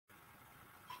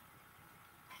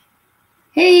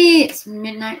Hey, it's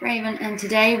Midnight Raven, and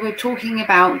today we're talking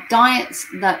about diets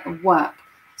that work.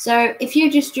 So, if you're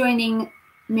just joining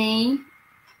me,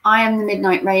 I am the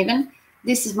Midnight Raven.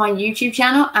 This is my YouTube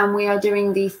channel, and we are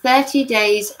doing the 30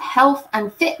 Days Health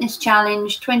and Fitness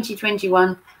Challenge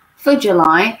 2021 for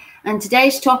July. And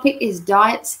today's topic is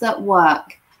diets that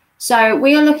work. So,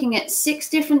 we are looking at 6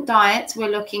 different diets. We're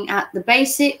looking at the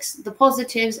basics, the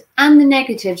positives, and the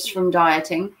negatives from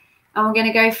dieting. And we're going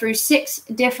to go through 6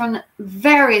 different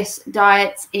various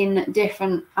diets in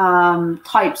different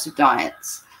types of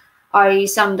diets. I.e.,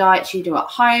 some diets you do at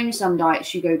home, some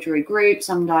diets you go to a group,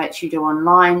 some diets you do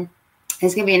online.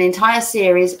 There's going to be an entire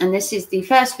series, and this is the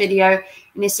first video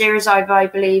in a series of, I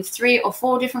believe, 3 or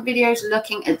 4 different videos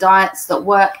looking at diets that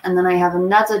work. And then I have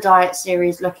another diet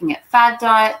series looking at fad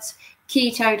diets,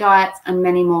 keto diets, and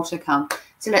many more to come.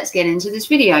 So let's get into this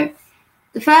video.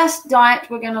 The first diet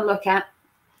we're going to look at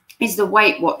is the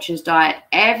Weight Watchers diet.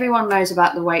 Everyone knows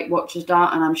about the Weight Watchers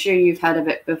diet, and I'm sure you've heard of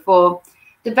it before.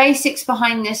 The basics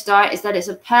behind this diet is that it's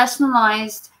a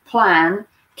personalized plan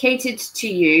catered to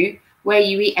you, where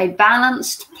you eat a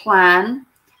balanced plan,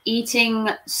 eating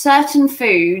certain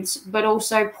foods, but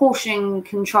also portion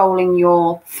controlling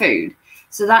your food.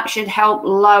 So that should help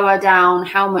lower down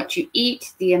how much you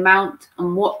eat, the amount,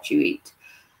 and what you eat.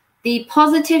 The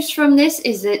positives from this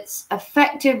is its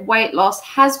effective weight loss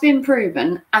has been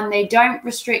proven, and they don't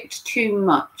restrict too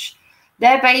much.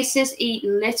 Their basis: eat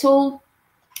little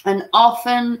and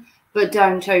often, but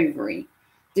don't overeat.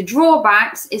 The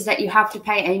drawbacks is that you have to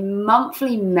pay a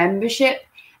monthly membership,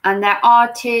 and there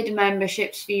are tiered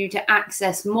memberships for you to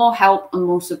access more help and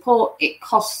more support. It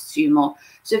costs you more.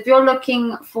 So if you're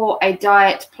looking for a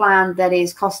diet plan that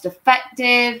is cost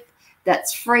effective,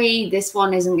 that's free, this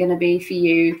one isn't going to be for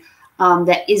you.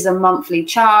 There is a monthly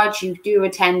charge. You do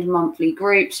attend monthly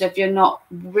groups. So if you're not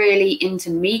really into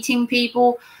meeting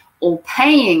people or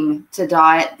paying to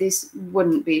diet, this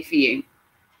wouldn't be for you.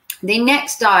 The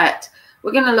next diet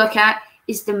we're going to look at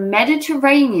is the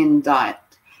Mediterranean diet.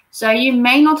 So you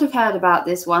may not have heard about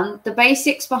this one. The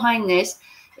basics behind this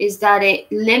is that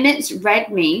it limits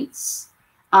red meats.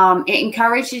 It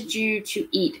encourages you to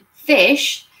eat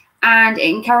fish, and it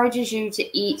encourages you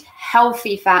to eat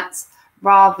healthy fats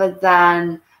rather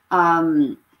than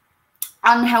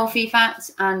unhealthy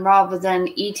fats, and rather than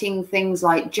eating things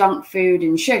like junk food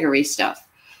and sugary stuff.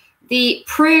 The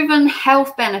proven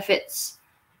health benefits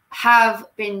have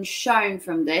been shown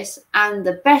from this, and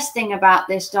the best thing about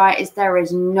this diet is there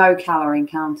is no calorie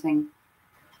counting.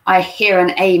 I hear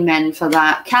an amen for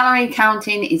that. Calorie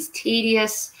counting is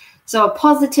tedious. So a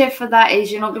positive for that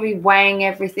is you're not going to be weighing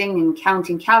everything and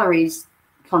counting calories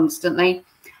constantly.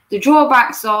 The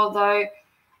drawbacks are, though,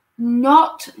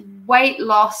 not weight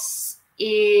loss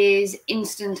is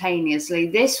instantaneously.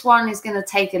 This one is going to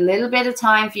take a little bit of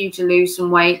time for you to lose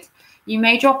some weight. You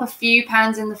may drop a few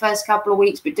pounds in the first couple of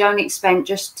weeks, but don't expect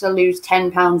just to lose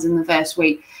 10 pounds in the first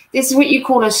week. This is what you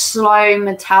call a slow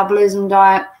metabolism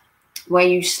diet, where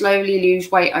you slowly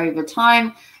lose weight over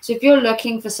time. So if you're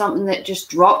looking for something that just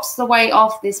drops the weight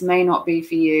off, this may not be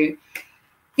for you.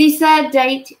 The third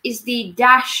diet is the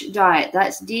DASH diet.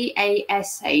 That's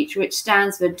DASH, which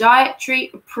stands for Dietary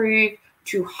Approved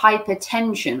to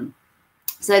Hypertension.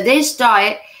 So this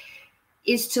diet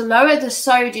is to lower the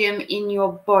sodium in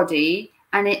your body,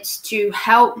 and it's to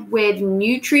help with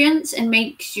nutrients and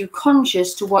makes you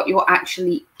conscious to what you're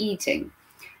actually eating.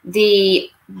 The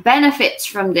benefits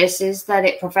from this is that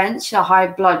it prevents your high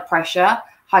blood pressure,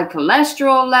 high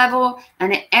cholesterol level,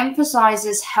 and it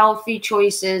emphasizes healthy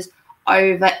choices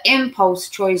over impulse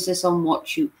choices on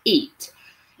what you eat.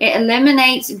 It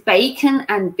eliminates bacon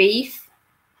and beef,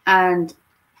 and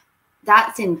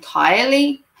that's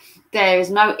entirely. There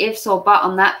is no ifs or buts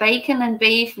on that. Bacon and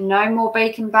beef, no more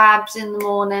bacon babs in the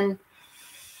morning.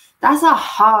 That's a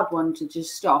hard one to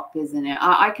just stop, isn't it?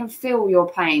 I can feel your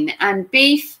pain. And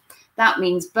beef, that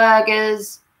means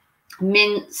burgers,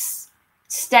 mince,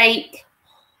 steak,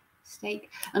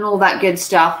 and all that good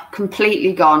stuff,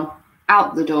 completely gone,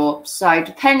 out the door. So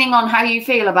depending on how you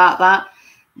feel about that,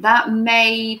 that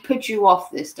may put you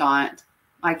off this diet.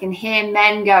 I can hear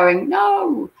men going,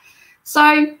 no.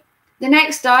 So the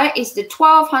next diet is the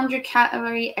 1200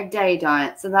 calorie a day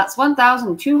diet. So that's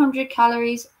 1,200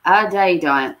 calories a day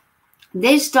diet.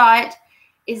 This diet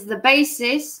is the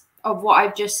basis of what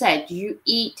I've just said. You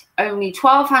eat only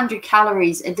 1,200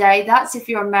 calories a day. That's if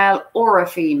you're a male or a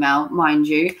female, mind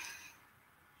you.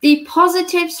 The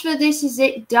positives for this is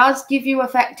it does give you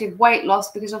effective weight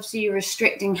loss, because obviously you're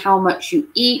restricting how much you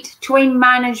eat to a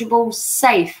manageable,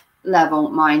 safe level,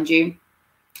 mind you.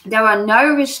 There are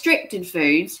no restricted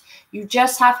foods. You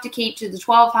just have to keep to the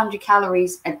 1,200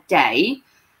 calories a day.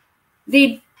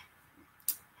 The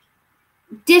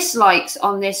dislikes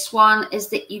on this one is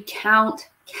that you count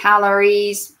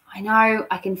calories. I know,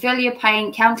 I can feel your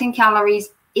pain. Counting calories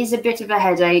is a bit of a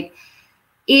headache.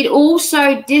 It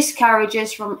also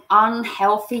discourages from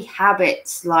unhealthy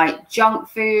habits like junk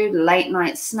food, late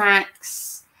night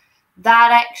snacks,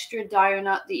 that extra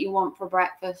donut that you want for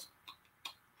breakfast.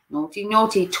 Naughty,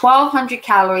 naughty. 1,200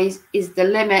 calories is the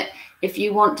limit if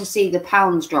you want to see the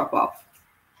pounds drop off.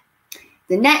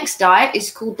 The next diet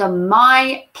is called the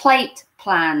My Plate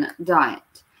Plan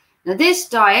diet. Now, this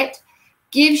diet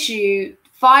gives you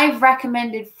 5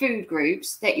 recommended food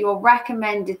groups that you're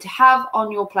recommended to have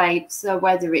on your plate. So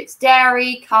whether it's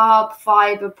dairy, carb,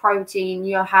 fiber, protein,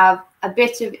 you'll have a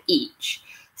bit of each.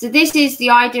 So this is the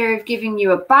idea of giving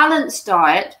you a balanced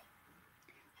diet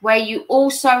where you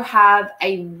also have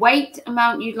a weight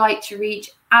amount you'd like to reach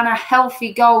and a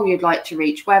healthy goal you'd like to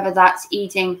reach, whether that's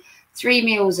eating 3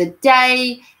 meals a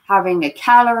day, having a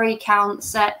calorie count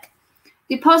set.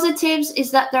 The positives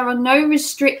is that there are no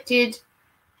restricted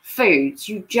foods.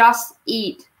 You just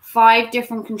eat 5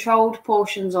 different controlled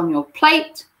portions on your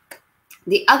plate.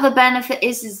 The other benefit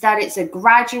is that it's a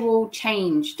gradual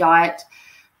change diet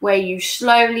where you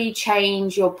slowly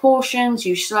change your portions,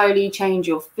 you slowly change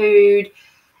your food.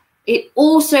 It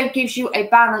also gives you a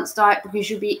balanced diet because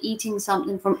you'll be eating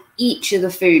something from each of the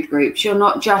food groups. You're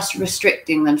not just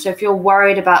restricting them. So if you're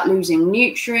worried about losing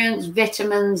nutrients,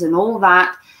 vitamins, and all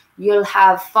that, you'll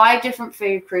have 5 different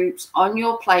food groups on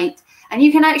your plate. And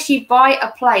you can actually buy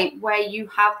a plate where you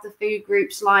have the food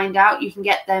groups lined out. You can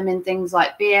get them in things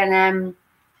like B&M,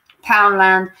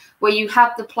 Poundland, where you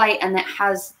have the plate and it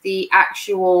has the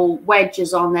actual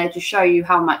wedges on there to show you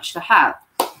how much to have.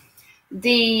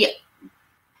 The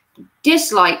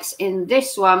dislikes in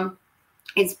this one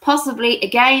is possibly,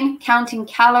 again, counting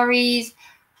calories,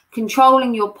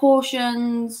 controlling your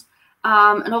portions,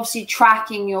 and obviously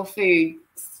tracking your food.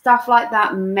 Stuff like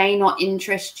that may not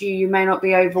interest you. You may not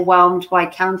be overwhelmed by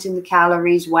counting the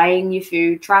calories, weighing your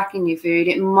food, tracking your food.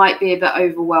 It might be a bit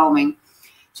overwhelming.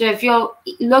 So if you're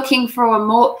looking for a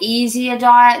more easier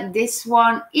diet, this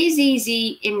one is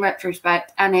easy in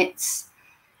retrospect, and it's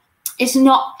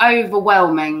not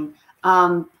overwhelming,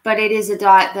 but it is a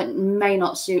diet that may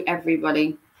not suit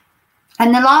everybody.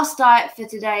 And the last diet for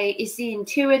today is the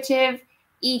intuitive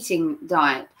eating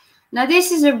diet. Now,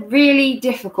 this is a really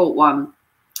difficult one.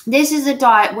 This is a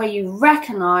diet where you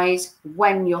recognize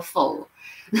when you're full.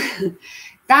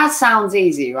 That sounds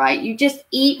easy, right? You just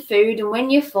eat food, and when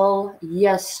you're full,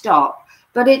 you stop.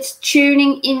 But it's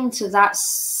tuning into that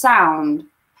sound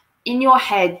in your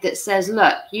head that says,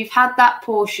 look, you've had that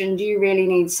portion, do you really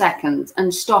need seconds?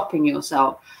 And stopping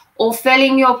yourself, or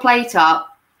filling your plate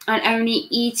up and only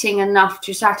eating enough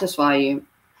to satisfy you.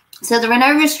 So there are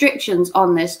no restrictions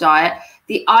on this diet.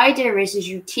 The idea is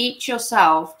you teach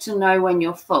yourself to know when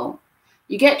you're full.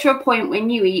 You get to a point when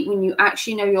you eat, when you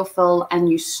actually know you're full, and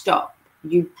you stop.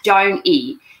 You don't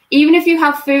eat. Even if you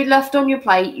have food left on your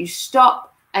plate, you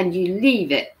stop and you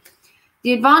leave it.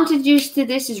 The advantages to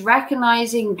this is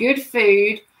recognizing good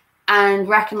food and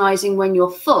recognizing when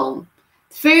you're full.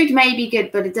 Food may be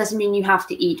good, but it doesn't mean you have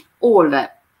to eat all of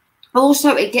it.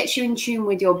 Also, it gets you in tune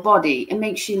with your body. It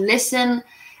makes you listen,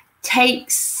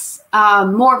 takes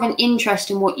more of an interest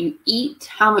in what you eat,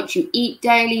 how much you eat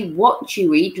daily, what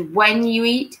you eat, when you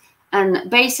eat, and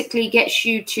basically gets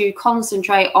you to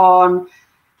concentrate on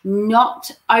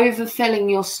not overfilling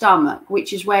your stomach,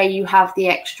 which is where you have the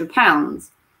extra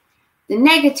pounds. The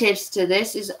negatives to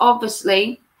this is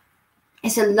obviously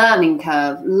it's a learning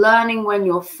curve. Learning when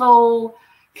you're full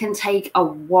can take a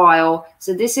while.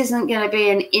 So this isn't going to be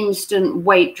an instant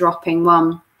weight dropping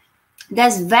one.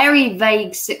 There's very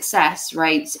vague success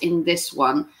rates in this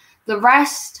one. The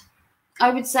rest, I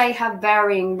would say, have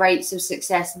varying rates of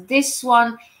success. This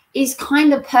one is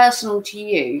kind of personal to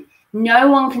you. No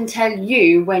one can tell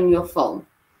you when you're full.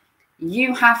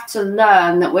 You have to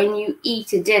learn that when you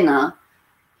eat a dinner,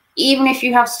 even if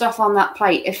you have stuff on that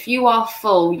plate, if you are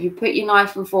full, you put your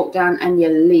knife and fork down and you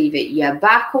leave it. You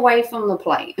back away from the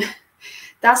plate.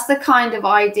 That's the kind of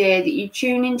idea that you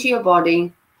tune into your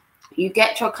body. You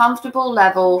get to a comfortable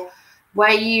level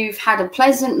where you've had a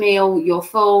pleasant meal, you're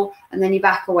full, and then you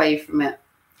back away from it.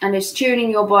 And it's tuning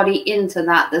your body into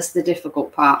that that's the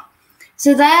difficult part.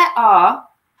 So there are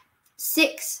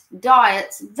 6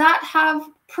 diets that have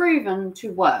proven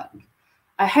to work.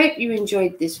 I hope you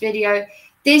enjoyed this video.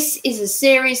 This is a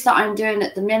series that I'm doing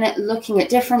at the minute, looking at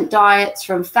different diets,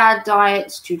 from fad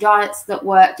diets to diets that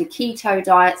work to keto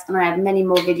diets, and I have many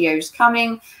more videos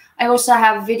coming. I also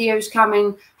have videos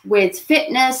coming with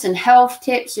fitness and health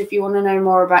tips if you want to know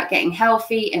more about getting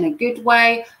healthy in a good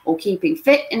way or keeping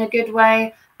fit in a good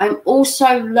way. I'm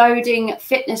also loading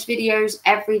fitness videos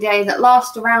every day that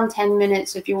last around 10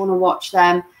 minutes. If you want to watch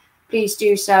them, please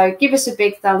do so. Give us a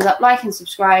big thumbs up, like and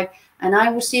subscribe, and I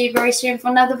will see you very soon for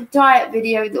another diet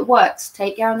video that works.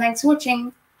 Take care and thanks for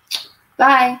watching.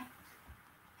 Bye.